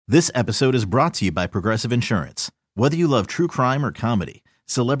This episode is brought to you by Progressive Insurance. Whether you love true crime or comedy,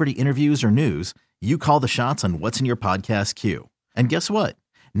 celebrity interviews or news, you call the shots on what's in your podcast queue. And guess what?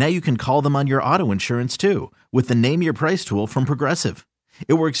 Now you can call them on your auto insurance too with the Name Your Price tool from Progressive.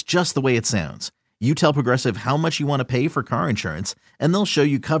 It works just the way it sounds. You tell Progressive how much you want to pay for car insurance, and they'll show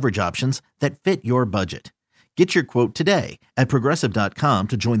you coverage options that fit your budget. Get your quote today at Progressive.com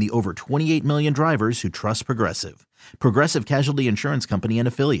to join the over 28 million drivers who trust Progressive. Progressive Casualty Insurance Company and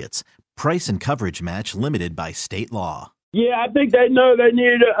Affiliates. Price and coverage match limited by state law. Yeah, I think they know they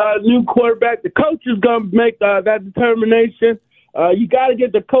need a new quarterback. The coach is going to make that determination. You got to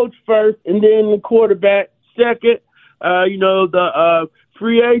get the coach first and then the quarterback second. The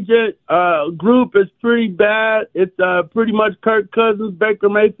free agent group is pretty bad. It's pretty much Kirk Cousins, Baker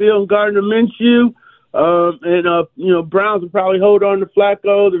Mayfield, and Gardner Minshew. Browns will probably hold on to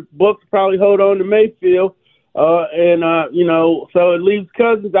Flacco. The Bucs will probably hold on to Mayfield. So it leaves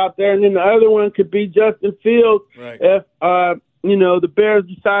Cousins out there. And then the other one could be Justin Fields if, the Bears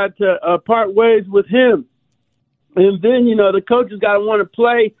decide to part ways with him. And then, the coach has got to want to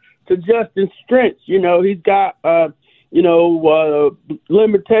play to Justin's strengths. He's got,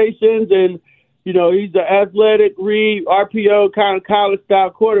 limitations and, he's an athletic, read, RPO kind of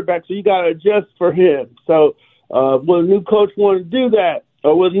college-style quarterback, so you got to adjust for him. So will a new coach want to do that?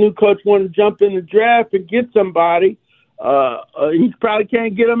 Or will the new coach want to jump in the draft and get somebody? He probably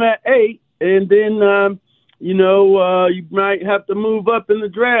can't get them at 8, and then, you might have to move up in the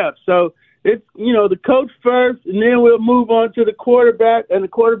draft. So it's, the coach first, and then we'll move on to the quarterback and the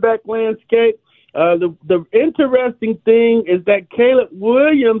quarterback landscape. The interesting thing is that Caleb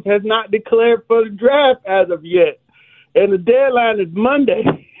Williams has not declared for the draft as of yet, and the deadline is Monday.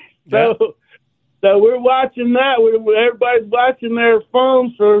 So we're watching that. Everybody's watching their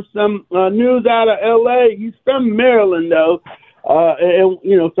phones for some news out of L.A. He's from Maryland, though,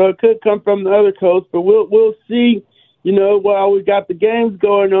 so it could come from the other coast. But we'll see. While we got the games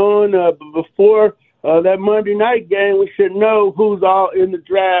going on, before that Monday night game, we should know who's all in the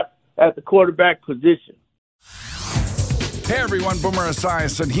draft at the quarterback position. Hey everyone, Boomer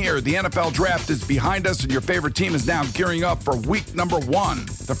Esiason here. The NFL Draft is behind us and your favorite team is now gearing up for week number 1.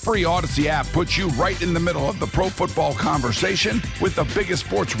 The free Odyssey app puts you right in the middle of the pro football conversation with the biggest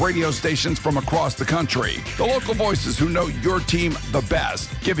sports radio stations from across the country. The local voices who know your team the best,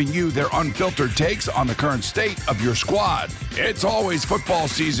 giving you their unfiltered takes on the current state of your squad. It's always football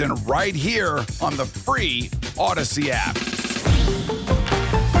season right here on the free Odyssey app.